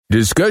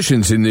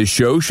Discussions in this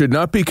show should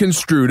not be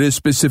construed as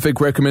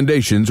specific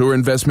recommendations or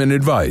investment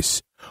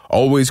advice.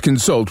 Always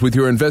consult with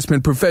your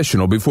investment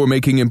professional before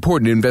making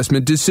important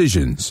investment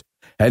decisions.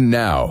 And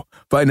now,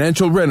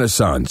 Financial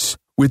Renaissance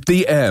with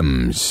the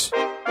M's.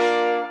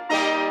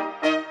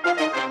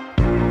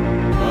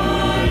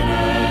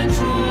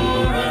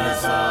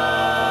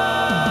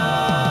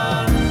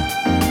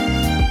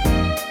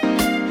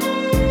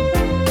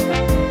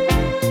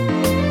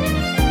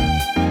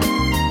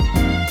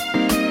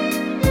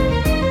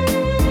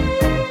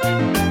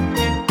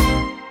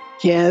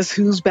 Yes,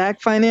 who's back,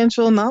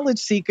 financial knowledge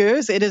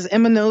seekers? It is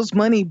Emma Knows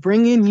Money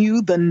bringing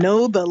you the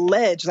Know the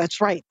Ledge.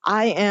 That's right.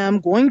 I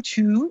am going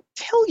to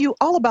tell you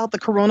all about the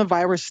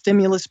coronavirus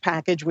stimulus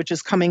package, which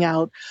is coming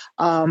out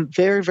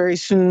very, very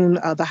soon.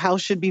 The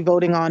House should be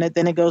voting on it.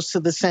 Then it goes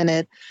to the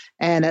Senate.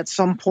 And at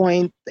some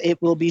point,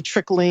 it will be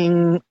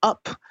trickling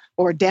up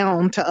or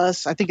down to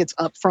us. I think it's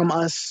up from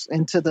us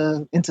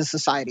into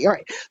society. All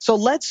right. So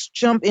let's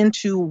jump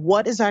into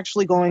what is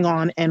actually going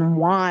on and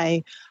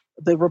why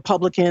the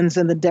Republicans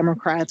and the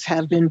Democrats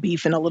have been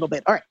beefing a little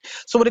bit. All right.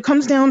 So what it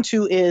comes down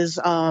to is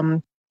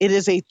it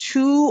is a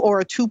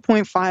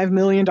 $2.5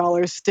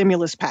 million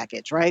stimulus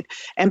package, right?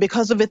 And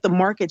because of it, the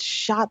market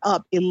shot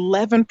up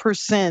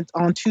 11%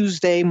 on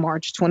Tuesday,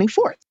 March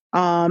 24th.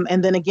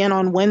 And then again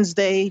on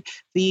Wednesday,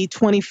 the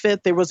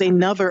 25th, there was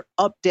another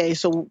up day.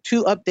 So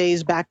 2 up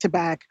days back to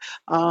back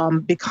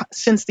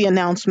since the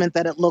announcement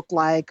that it looked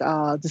like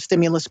the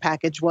stimulus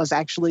package was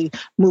actually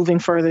moving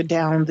further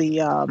down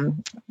the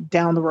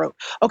road.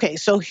 Okay,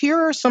 so here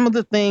are some of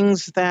the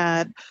things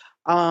that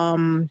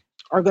are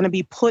going to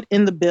be put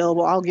in the bill.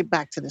 Well, I'll get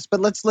back to this,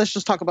 but let's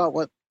just talk about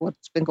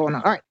what's been going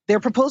on. All right, they're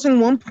proposing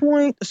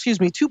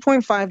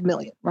 2.5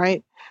 million,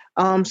 right?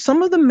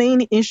 Some of the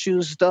main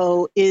issues,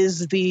 though,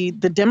 is the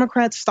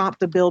Democrats stopped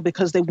the bill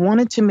because they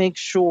wanted to make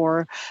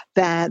sure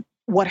that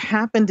what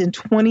happened in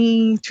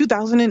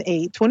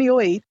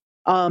 2008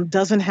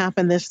 doesn't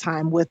happen this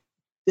time with,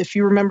 if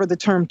you remember the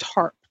term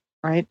TARP,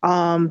 right?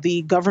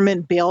 The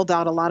government bailed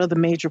out a lot of the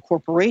major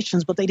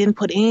corporations, but they didn't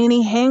put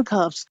any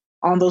handcuffs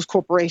on those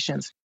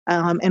corporations.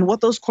 And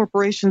what those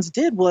corporations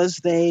did was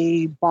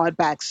they bought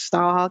back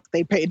stock,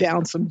 they paid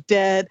down some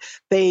debt,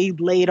 they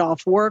laid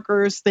off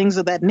workers, things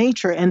of that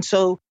nature. And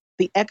so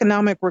the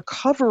economic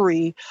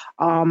recovery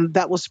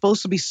that was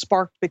supposed to be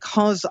sparked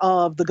because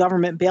of the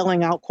government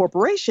bailing out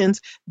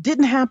corporations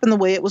didn't happen the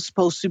way it was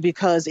supposed to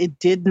because it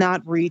did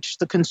not reach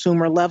the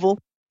consumer level.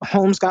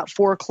 Homes got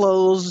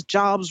foreclosed,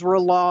 jobs were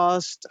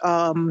lost,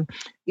 and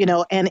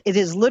it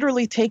has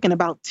literally taken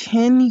about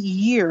 10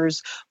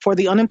 years for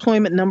the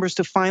unemployment numbers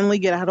to finally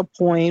get at a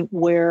point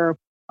where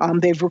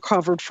they've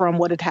recovered from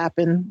what had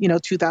happened,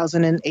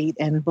 2008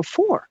 and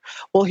before.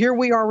 Well, here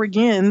we are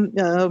again,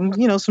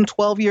 some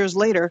 12 years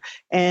later,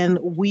 and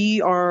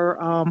we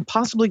are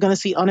possibly going to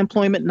see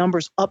unemployment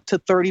numbers up to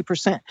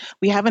 30%.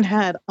 We haven't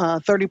had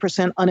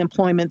 30%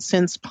 unemployment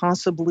since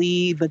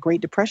possibly the Great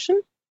Depression.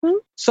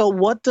 So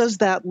what does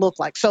that look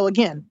like? So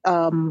again,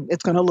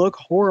 it's going to look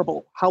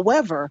horrible.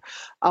 However,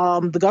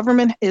 the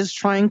government is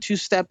trying to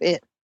step in.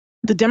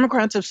 The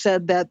Democrats have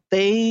said that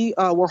they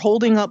were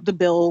holding up the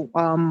bill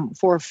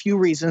for a few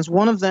reasons.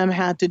 One of them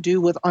had to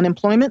do with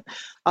unemployment.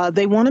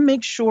 They want to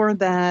make sure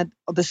that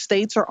the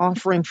states are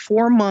offering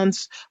 4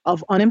 months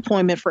of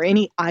unemployment for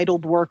any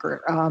idled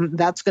worker.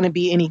 That's going to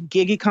be any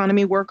gig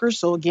economy workers.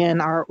 So again,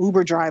 our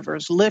Uber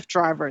drivers, Lyft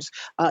drivers,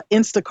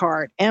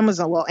 Instacart,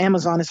 Amazon. Well,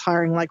 Amazon is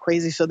hiring like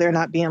crazy, so they're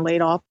not being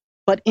laid off.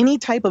 But any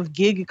type of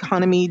gig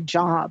economy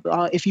job,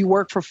 if you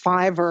work for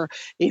Fiverr,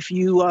 if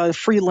you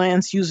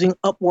freelance using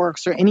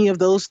Upworks or any of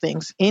those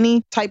things,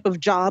 any type of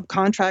job,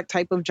 contract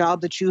type of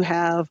job that you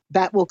have,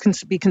 that will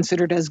be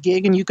considered as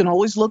gig. And you can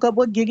always look up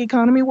what gig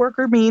economy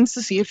worker means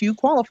to see if you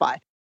qualify.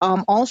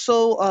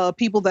 Also,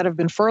 people that have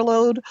been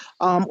furloughed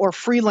or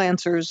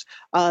freelancers,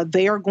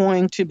 they are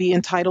going to be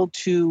entitled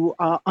to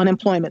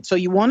unemployment. So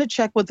you want to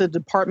check with the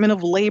Department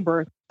of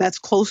Labor that's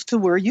close to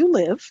where you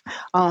live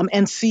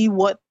and see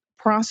what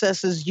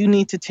processes you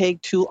need to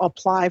take to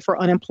apply for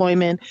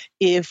unemployment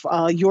if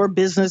your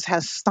business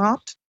has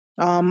stopped,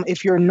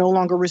 if you're no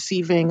longer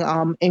receiving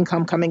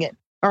income coming in.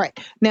 All right.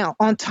 Now,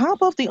 on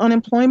top of the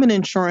unemployment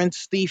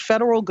insurance, the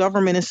federal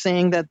government is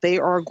saying that they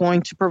are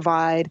going to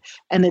provide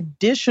an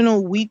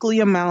additional weekly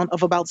amount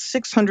of about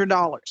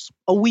 $600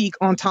 a week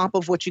on top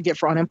of what you get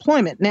for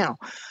unemployment. Now,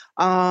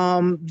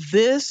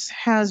 this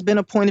has been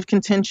a point of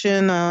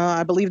contention.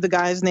 I believe the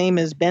guy's name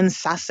is Ben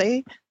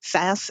Sasse,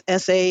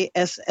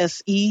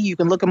 S-A-S-S-E. You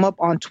can look him up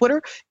on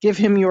Twitter. Give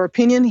him your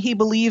opinion. He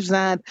believes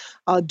that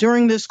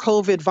during this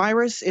COVID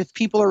virus, if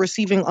people are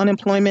receiving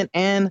unemployment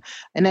and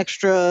an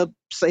extra,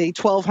 say,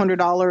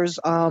 $1,200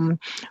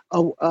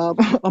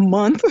 a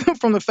month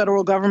from the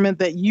federal government,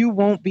 that you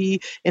won't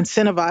be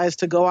incentivized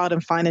to go out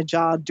and find a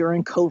job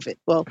during COVID.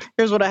 Well,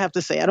 here's what I have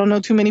to say. I don't know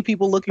too many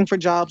people looking for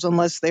jobs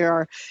unless they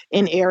are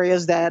in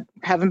areas that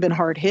haven't been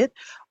hard hit.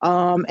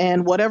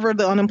 And whatever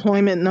the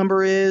unemployment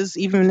number is,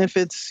 even if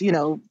it's,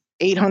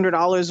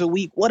 $800 a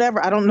week,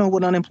 whatever, I don't know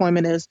what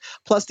unemployment is,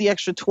 plus the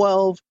extra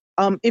 12.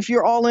 If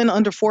you're all in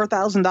under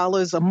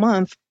 $4,000 a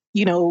month,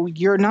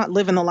 you're not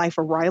living the life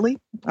of Riley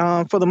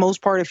for the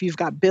most part if you've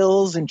got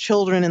bills and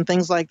children and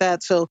things like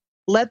that. So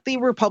let the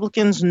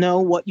Republicans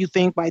know what you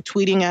think by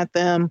tweeting at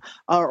them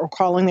or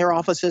calling their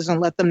offices and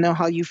let them know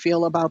how you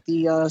feel about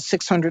the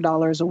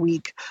 $600 a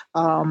week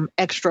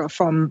extra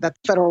from that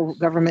the federal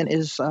government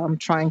is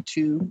trying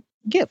to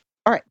give.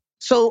 All right.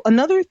 So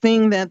another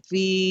thing that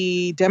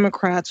the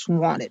Democrats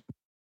wanted.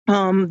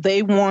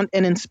 They want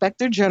an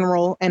inspector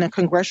general and a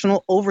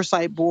congressional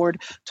oversight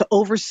board to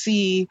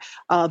oversee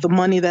the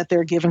money that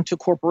they're giving to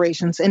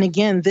corporations. And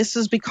again, this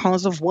is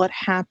because of what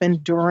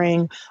happened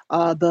during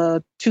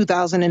the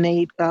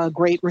 2008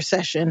 Great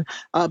Recession,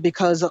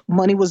 because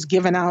money was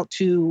given out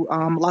to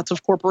lots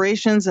of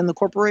corporations, and the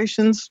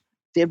corporations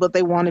did what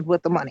they wanted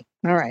with the money.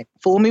 All right,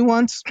 fool me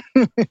once.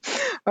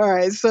 All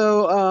right,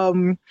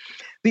 so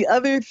the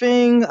other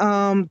thing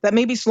that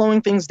may be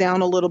slowing things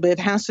down a little bit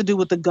has to do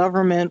with the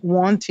government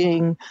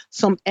wanting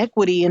some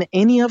equity in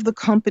any of the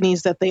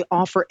companies that they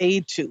offer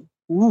aid to.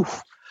 Ooh,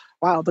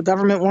 wow, the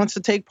government wants to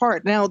take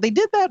part. Now, they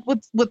did that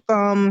with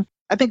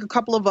I think a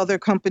couple of other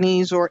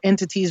companies or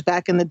entities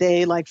back in the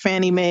day, like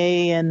Fannie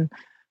Mae and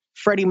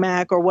Freddie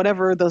Mac or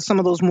whatever some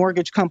of those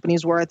mortgage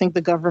companies were. I think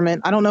the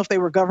government, I don't know if they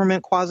were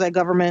government,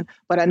 quasi-government,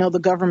 but I know the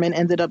government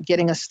ended up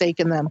getting a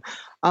stake in them.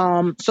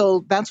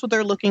 So that's what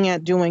they're looking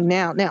at doing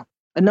now. Now,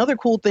 another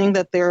cool thing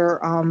that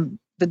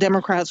the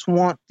Democrats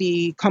want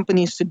the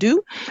companies to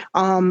do,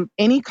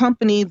 any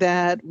company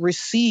that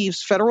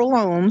receives federal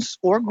loans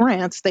or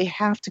grants, they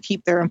have to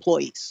keep their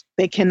employees.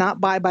 They cannot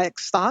buy back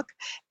stock,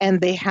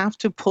 and they have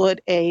to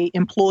put a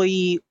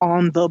employee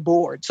on the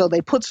board. So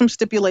they put some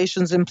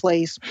stipulations in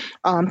place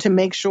to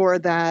make sure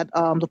that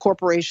the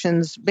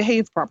corporations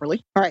behave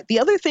properly. All right. The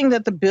other thing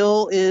that the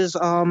bill is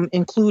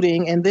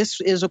including, and this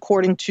is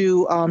according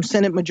to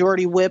Senate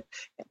Majority Whip,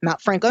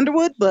 not Frank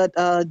Underwood, but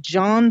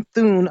John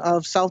Thune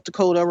of South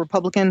Dakota,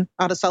 Republican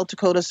out of South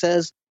Dakota,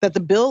 says that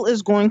the bill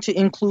is going to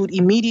include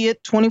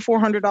immediate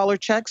 $2,400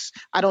 checks.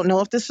 I don't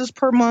know if this is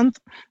per month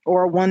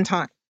or one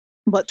time,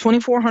 but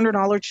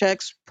 $2,400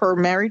 checks per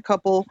married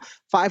couple,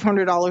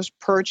 $500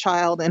 per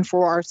child. And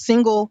for our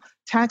single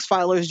tax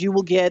filers, you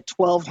will get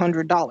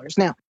 $1,200.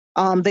 Now,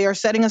 they are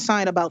setting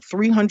aside about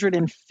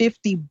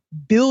 $350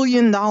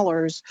 billion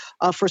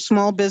for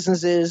small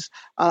businesses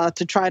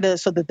to try to,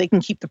 so that they can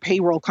keep the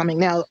payroll coming.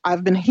 Now,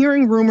 I've been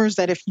hearing rumors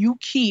that if you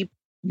keep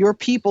your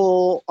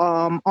people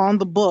on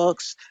the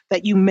books,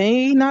 that you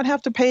may not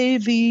have to pay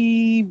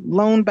the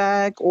loan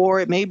back,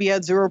 or it may be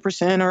at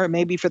 0%, or it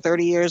may be for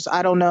 30 years.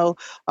 I don't know.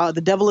 The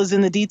devil is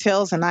in the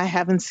details, and I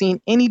haven't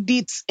seen any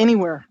deets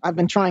anywhere. I've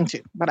been trying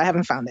to, but I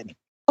haven't found any.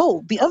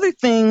 Oh, the other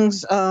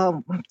things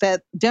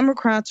that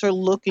Democrats are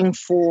looking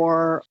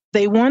for,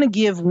 they want to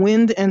give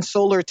wind and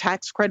solar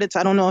tax credits.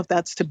 I don't know if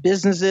that's to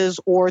businesses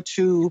or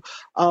to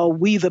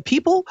we the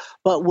people,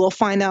 but we'll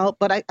find out.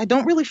 But I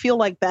don't really feel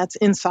like that's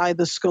inside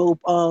the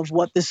scope of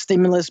what this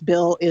stimulus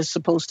bill is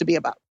supposed to be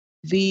about.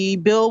 The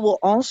bill will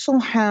also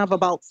have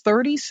about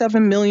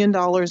 $37 million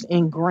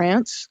in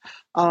grants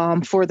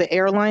for the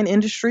airline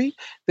industry.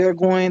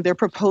 They're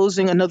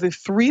proposing another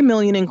 $3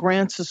 million in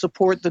grants to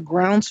support the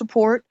ground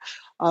support.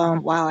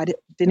 Wow, I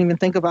didn't even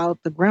think about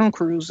the ground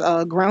crews,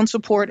 ground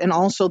support, and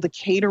also the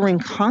catering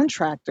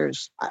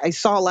contractors. I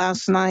saw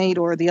last night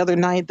or the other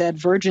night that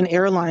Virgin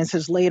Airlines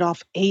has laid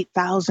off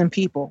 8,000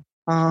 people.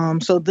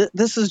 So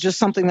this is just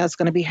something that's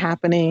going to be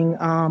happening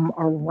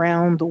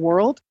around the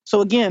world.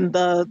 So again,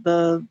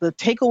 the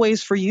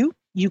takeaways for you: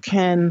 you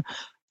can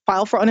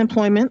file for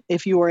unemployment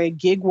if you are a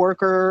gig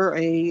worker,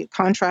 a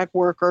contract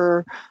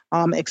worker,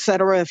 et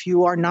cetera. If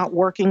you are not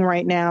working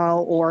right now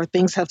or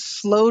things have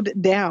slowed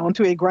down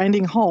to a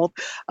grinding halt,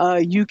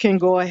 you can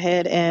go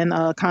ahead and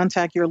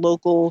contact your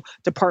local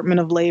Department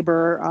of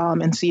Labor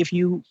and see if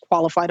you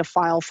qualify to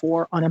file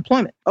for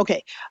unemployment.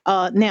 Okay.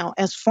 Now,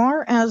 as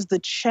far as the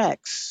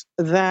checks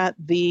that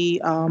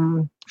the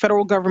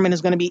federal government is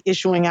going to be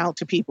issuing out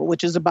to people,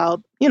 which is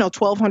about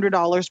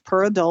 $1,200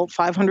 per adult,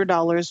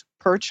 $500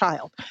 per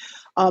child.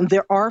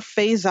 There are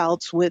phase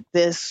outs with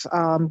this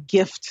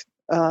gift,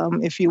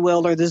 if you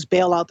will, or this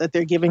bailout that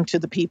they're giving to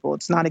the people.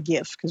 It's not a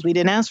gift because we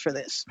didn't ask for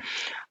this.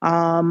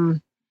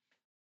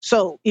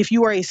 So if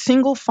you are a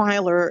single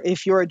filer,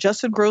 if your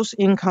adjusted gross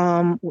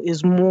income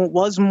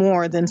was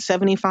more than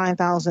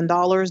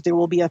 $75,000, there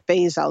will be a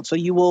phase out. So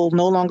you will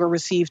no longer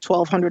receive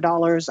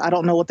 $1,200. I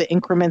don't know what the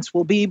increments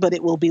will be, but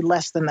it will be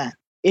less than that.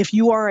 If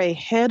you are a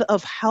head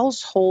of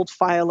household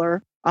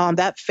filer,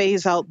 that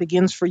phase out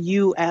begins for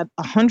you at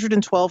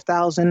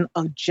 $112,000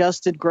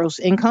 adjusted gross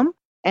income.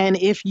 And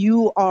if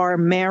you are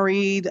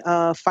married,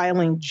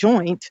 filing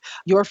joint,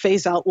 your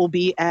phase out will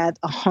be at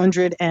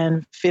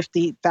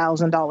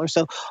 $150,000.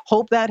 So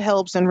hope that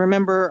helps. And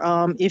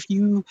remember, if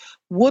you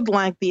would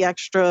like the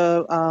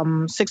extra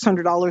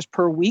 $600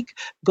 per week,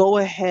 go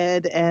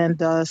ahead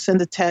and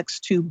send a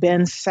text to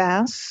Ben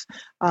Sass.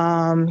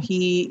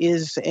 He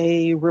is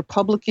a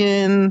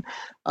Republican.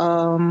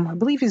 I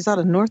believe he's out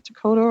of North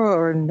Dakota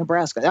or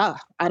Nebraska.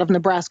 Out of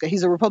Nebraska.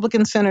 He's a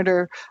Republican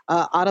senator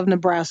out of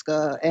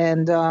Nebraska.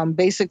 And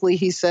basically,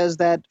 he says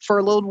that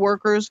furloughed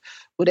workers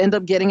would end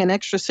up getting an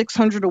extra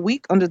 $600 a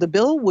week under the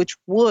bill, which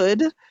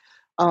would,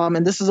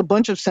 and this is a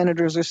bunch of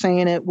senators are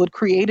saying it, would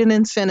create an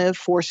incentive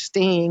for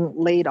staying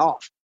laid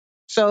off.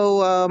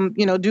 So,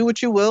 do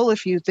what you will.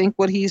 If you think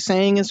what he's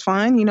saying is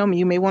fine,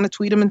 you may want to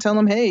tweet him and tell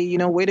him, hey,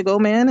 way to go,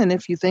 man. And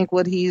if you think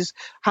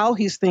how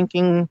he's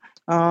thinking,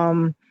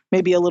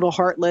 maybe a little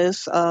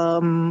heartless,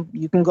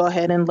 you can go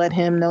ahead and let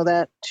him know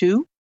that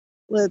too.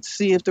 Let's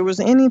see if there was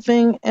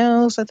anything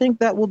else. I think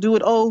that will do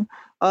it.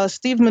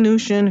 Steve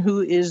Mnuchin,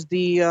 who is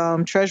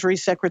the Treasury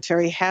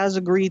Secretary, has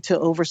agreed to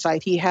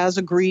oversight. He has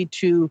agreed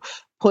to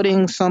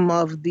putting some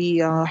of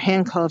the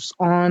handcuffs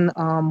on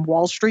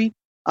Wall Street.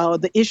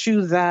 The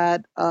issue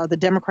that the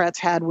Democrats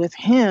had with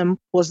him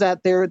was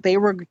that they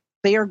are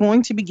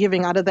going to be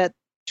giving out of that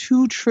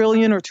 $2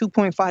 trillion or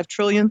 $2.5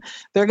 trillion,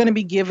 they're going to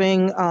be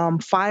giving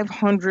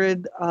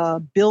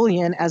 $500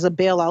 billion as a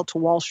bailout to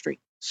Wall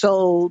Street.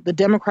 So the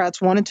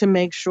Democrats wanted to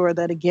make sure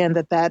that, again,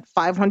 that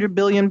 $500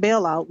 billion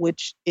bailout,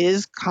 which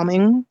is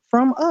coming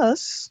from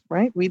us,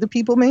 right? We the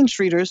people, Main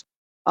Streeters,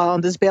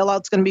 this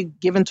bailout's going to be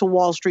given to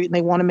Wall Street, and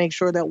they want to make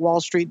sure that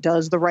Wall Street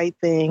does the right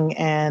thing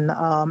and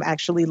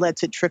actually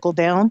lets it trickle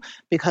down,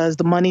 because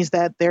the monies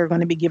that they're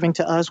going to be giving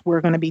to us,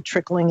 we're going to be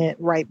trickling it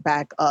right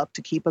back up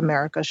to keep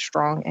America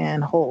strong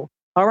and whole.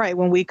 All right,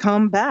 when we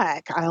come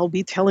back, I'll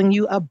be telling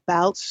you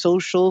about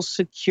Social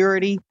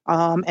Security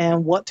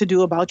and what to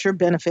do about your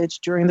benefits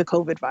during the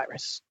COVID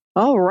virus.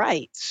 All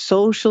right,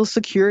 Social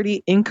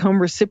Security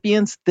income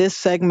recipients, this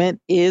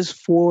segment is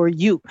for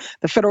you.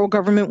 The federal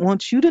government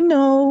wants you to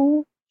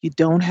know you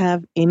don't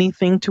have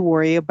anything to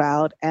worry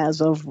about as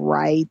of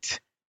right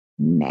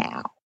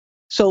now.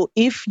 So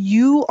if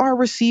you are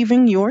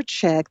receiving your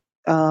check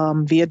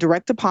via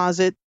direct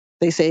deposit,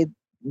 they say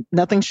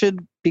nothing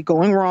should be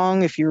going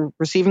wrong. If you're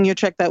receiving your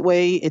check that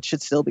way, it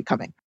should still be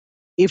coming.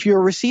 If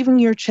you're receiving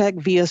your check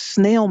via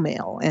snail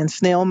mail, and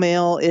snail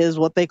mail is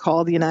what they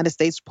call the United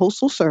States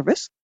Postal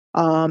Service,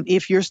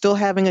 if you're still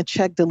having a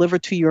check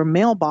delivered to your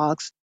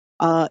mailbox,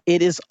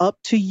 it is up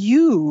to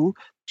you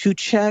to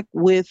check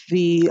with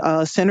the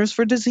Centers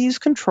for Disease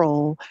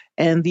Control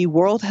and the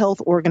World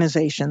Health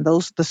Organization.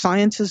 The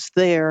scientists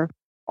there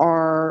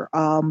are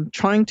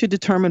trying to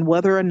determine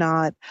whether or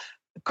not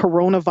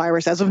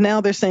coronavirus, as of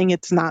now, they're saying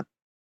it's not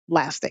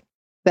lasting,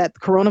 that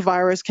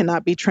coronavirus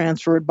cannot be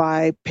transferred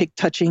by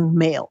pig-touching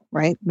mail,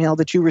 right? Mail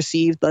that you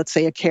received, let's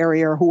say a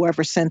carrier,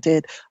 whoever sent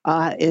it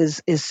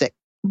is sick.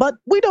 But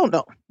we don't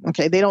know,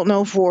 okay? They don't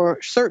know for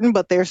certain,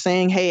 but they're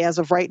saying, hey, as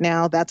of right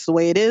now, that's the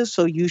way it is,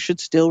 so you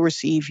should still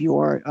receive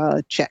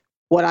your check.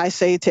 What I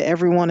say to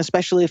everyone,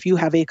 especially if you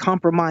have a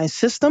compromised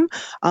system,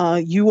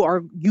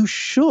 you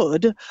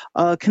should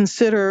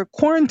consider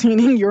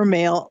quarantining your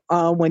mail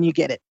when you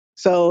get it.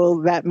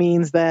 So that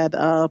means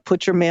that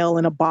put your mail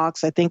in a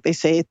box. I think they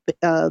say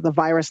the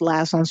virus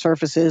lasts on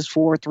surfaces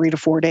for 3 to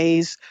 4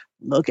 days.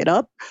 Look it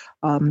up.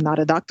 I'm not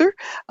a doctor.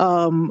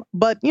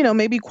 But,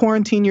 maybe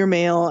quarantine your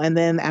mail. And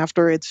then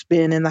after it's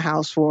been in the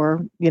house for,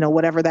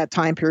 whatever that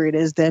time period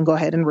is, then go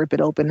ahead and rip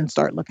it open and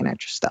start looking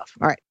at your stuff.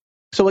 All right.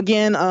 So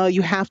again,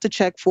 you have to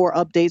check for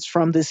updates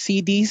from the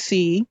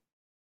CDC,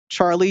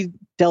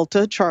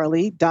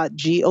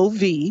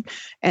 CharlieDeltaCharlie.gov,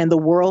 and the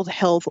World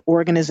Health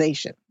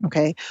Organization.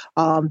 Okay,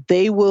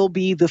 they will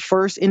be the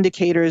first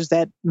indicators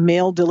that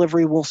mail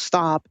delivery will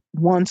stop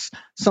once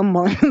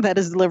someone that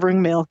is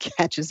delivering mail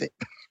catches it.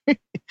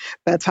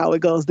 That's how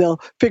it goes.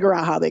 They'll figure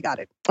out how they got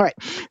it. All right.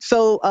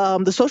 So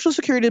the Social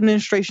Security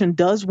Administration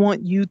does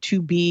want you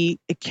to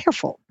be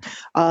careful.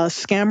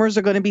 Scammers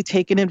are going to be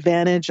taking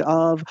advantage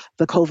of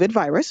the COVID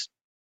virus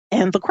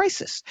and the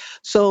crisis.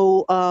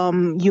 So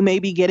you may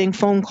be getting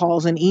phone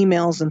calls and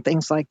emails and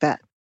things like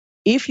that.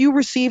 If you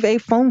receive a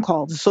phone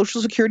call, the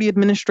Social Security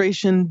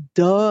Administration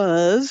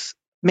does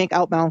make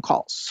outbound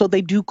calls. So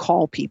they do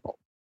call people.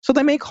 So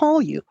they may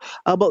call you.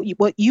 But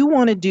what you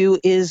want to do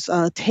is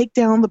take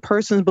down the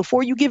person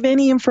before you give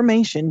any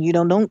information.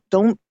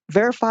 Don't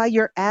verify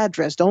your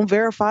address. Don't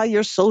verify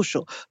your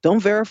social. Don't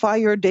verify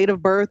your date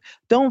of birth.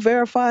 Don't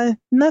verify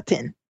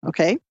nothing.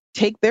 Okay?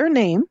 Take their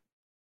name,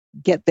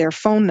 get their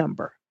phone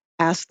number,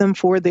 ask them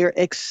for their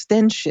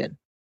extension,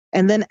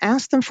 and then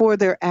ask them for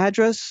their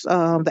address,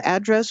 the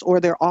address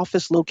or their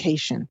office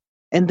location.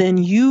 And then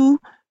you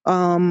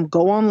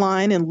go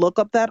online and look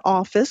up that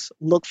office,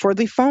 look for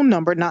the phone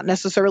number, not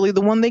necessarily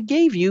the one they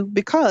gave you,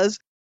 because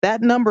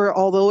that number,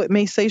 although it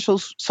may say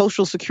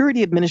Social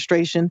Security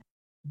Administration,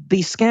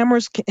 the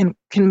scammers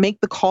can make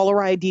the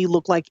caller ID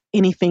look like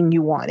anything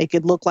you want. It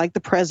could look like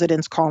the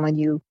president's calling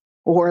you,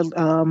 or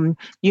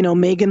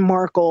Meghan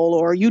Markle,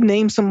 or you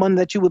name someone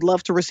that you would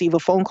love to receive a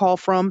phone call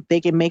from.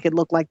 They can make it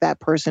look like that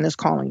person is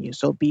calling you.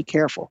 So be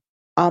careful.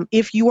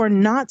 If you are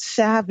not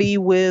savvy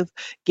with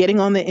getting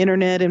on the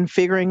internet and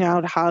figuring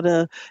out how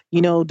to,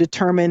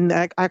 determine,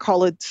 I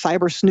call it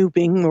cyber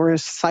snooping or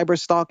cyber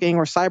stalking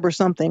or cyber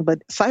something,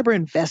 but cyber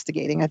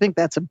investigating, I think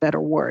that's a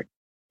better word.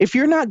 If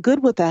you're not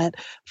good with that,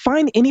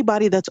 find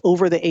anybody that's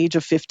over the age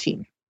of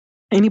 15.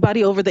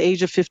 Anybody over the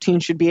age of 15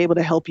 should be able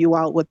to help you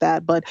out with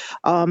that, but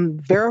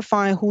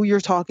verify who you're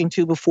talking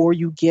to before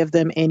you give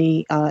them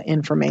any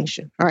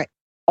information. All right.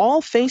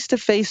 All face to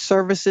face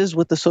services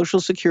with the Social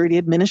Security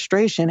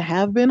Administration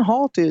have been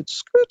halted.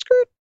 Skirt,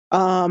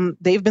 skirt.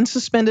 They've been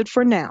suspended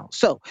for now.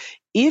 So,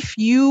 if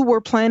you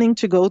were planning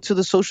to go to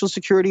the Social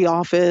Security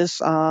office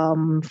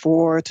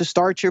for to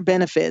start your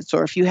benefits,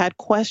 or if you had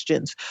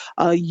questions,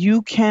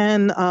 you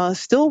can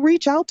still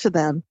reach out to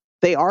them.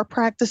 They are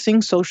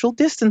practicing social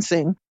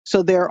distancing,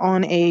 so they're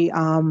on a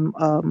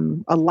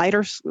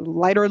lighter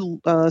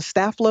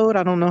staff load.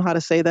 I don't know how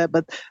to say that,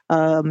 but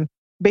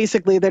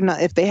basically they're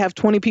not. If they have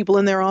 20 people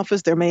in their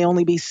office, there may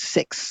only be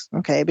 6.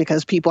 Okay,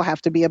 because people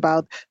have to be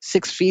about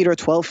 6 feet or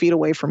 12 feet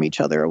away from each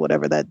other, or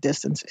whatever that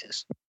distance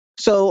is.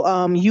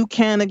 So you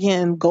can,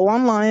 again, go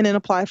online and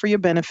apply for your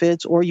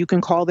benefits, or you can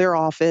call their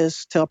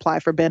office to apply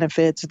for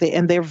benefits.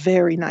 And they're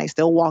very nice.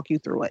 They'll walk you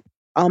through it.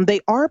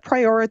 They are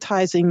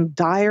prioritizing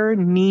dire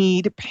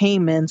need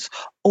payments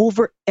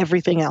over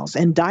everything else.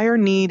 And dire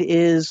need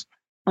is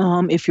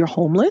if you're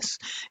homeless,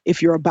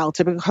 if you're about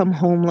to become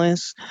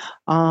homeless,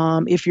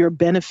 if your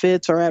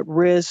benefits are at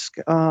risk,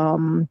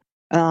 and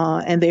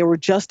they were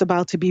just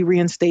about to be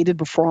reinstated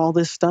before all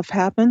this stuff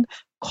happened,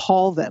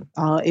 call them.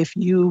 If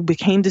you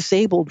became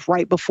disabled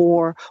right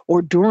before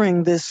or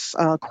during this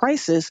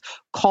crisis,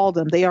 call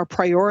them. They are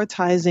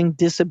prioritizing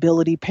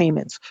disability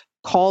payments.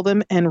 Call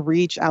them and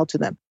reach out to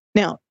them.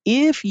 Now,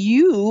 if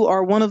you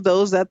are one of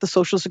those that the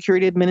Social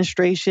Security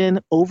Administration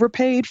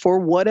overpaid for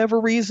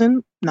whatever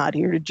reason, not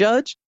here to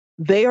judge,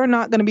 they are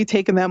not going to be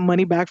taking that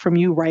money back from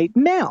you right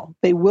now.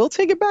 They will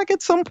take it back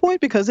at some point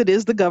because it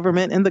is the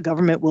government and the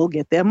government will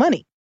get their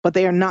money, but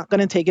they are not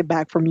going to take it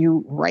back from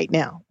you right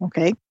now.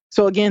 Okay.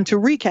 So again, to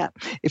recap,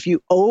 if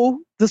you owe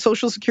the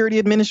Social Security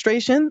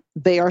Administration,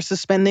 they are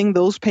suspending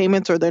those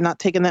payments or they're not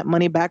taking that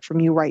money back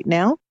from you right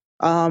now.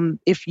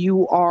 If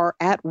you are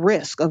at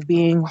risk of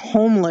being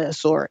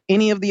homeless or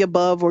any of the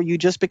above, or you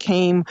just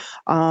became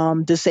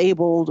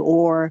disabled,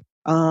 or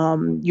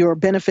your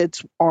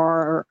benefits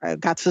are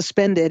got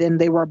suspended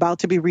and they were about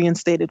to be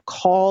reinstated,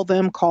 call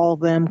them, call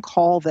them,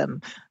 call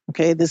them.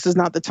 Okay, this is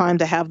not the time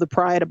to have the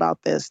pride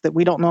about this, that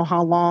we don't know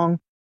how long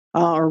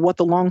or what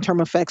the long-term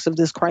effects of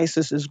this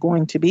crisis is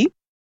going to be.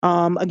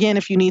 Again,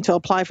 if you need to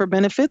apply for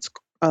benefits,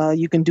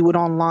 you can do it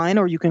online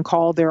or you can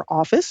call their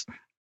office.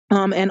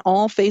 And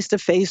all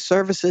face-to-face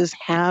services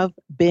have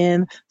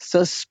been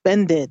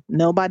suspended.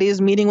 Nobody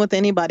is meeting with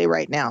anybody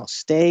right now.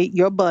 Stay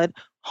your butt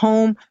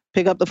home,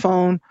 pick up the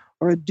phone,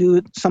 or do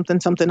something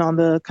on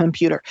the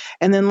computer.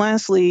 And then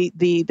lastly,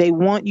 they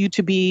want you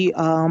to be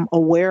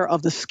aware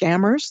of the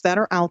scammers that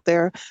are out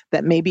there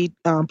that may be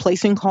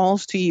placing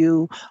calls to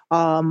you.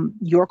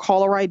 Your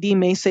caller ID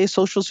may say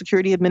Social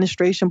Security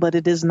Administration, but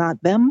it is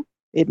not them.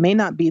 It may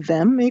not be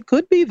them. It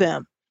could be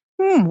them.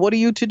 What are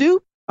you to do?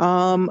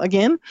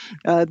 Again,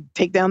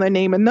 take down their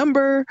name and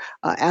number,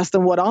 ask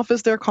them what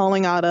office they're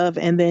calling out of,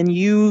 and then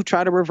you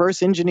try to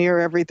reverse engineer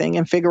everything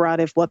and figure out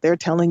if what they're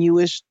telling you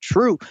is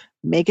true.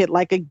 Make it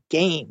like a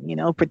game,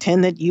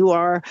 pretend that you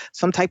are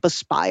some type of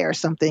spy or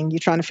something. You're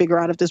trying to figure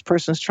out if this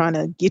person's trying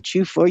to get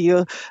you for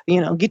your,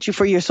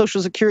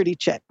 Social Security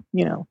check.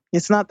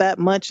 It's not that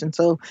much. And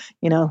so,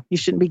 you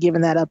shouldn't be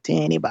giving that up to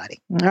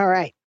anybody. All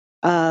right.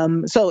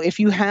 So if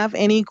you have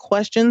any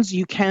questions,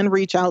 you can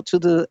reach out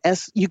to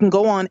you can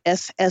go on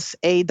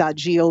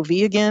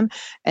ssa.gov again.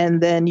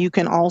 And then you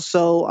can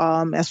also,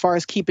 as far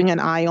as keeping an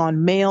eye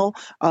on mail,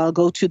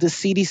 go to the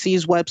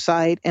CDC's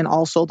website and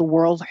also the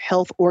World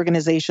Health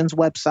Organization's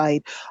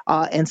website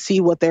and see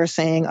what they're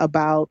saying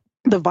about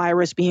the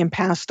virus being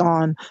passed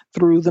on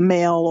through the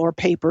mail or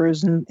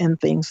papers and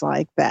things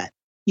like that.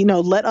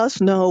 Let us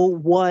know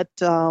what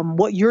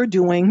you're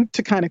doing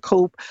to kind of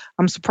cope.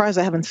 I'm surprised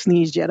I haven't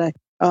sneezed yet.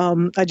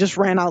 I just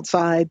ran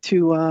outside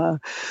to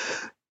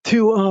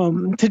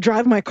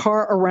drive my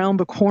car around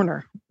the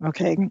corner.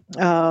 Okay,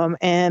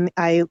 and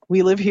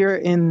we live here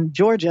in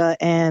Georgia,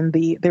 and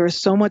there is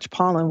so much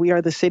pollen. We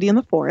are the city in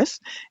the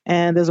forest,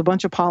 and there's a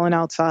bunch of pollen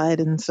outside,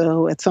 and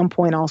so at some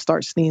point I'll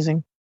start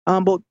sneezing.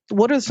 But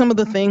what are some of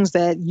the things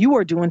that you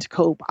are doing to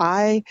cope?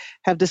 I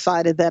have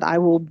decided that I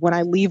will, when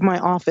I leave my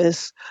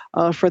office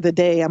for the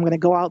day, I'm going to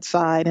go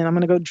outside and I'm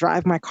going to go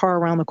drive my car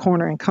around the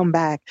corner and come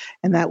back.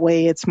 And that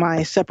way it's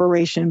my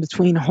separation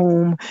between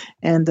home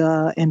and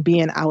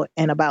being out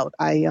and about.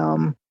 I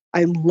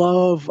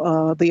love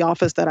the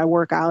office that I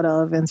work out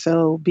of. And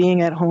so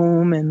being at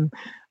home and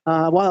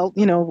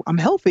I'm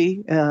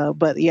healthy,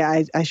 but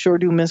yeah, I sure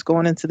do miss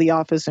going into the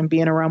office and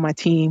being around my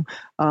team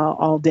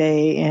all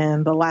day,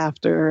 and the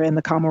laughter and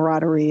the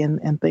camaraderie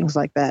and things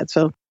like that.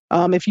 So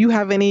If you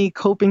have any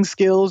coping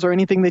skills or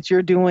anything that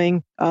you're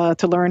doing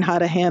to learn how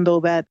to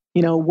handle that,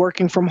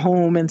 working from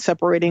home and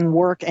separating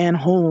work and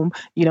home,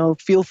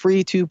 feel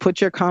free to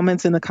put your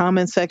comments in the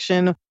comment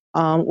section,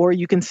 or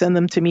you can send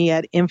them to me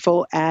at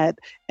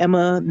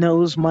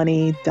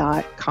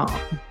info@emmaknowsmoney.com.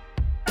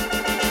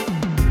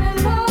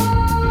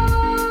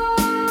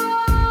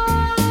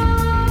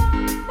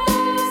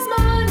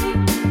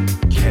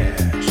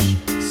 Cash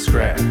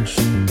scratch.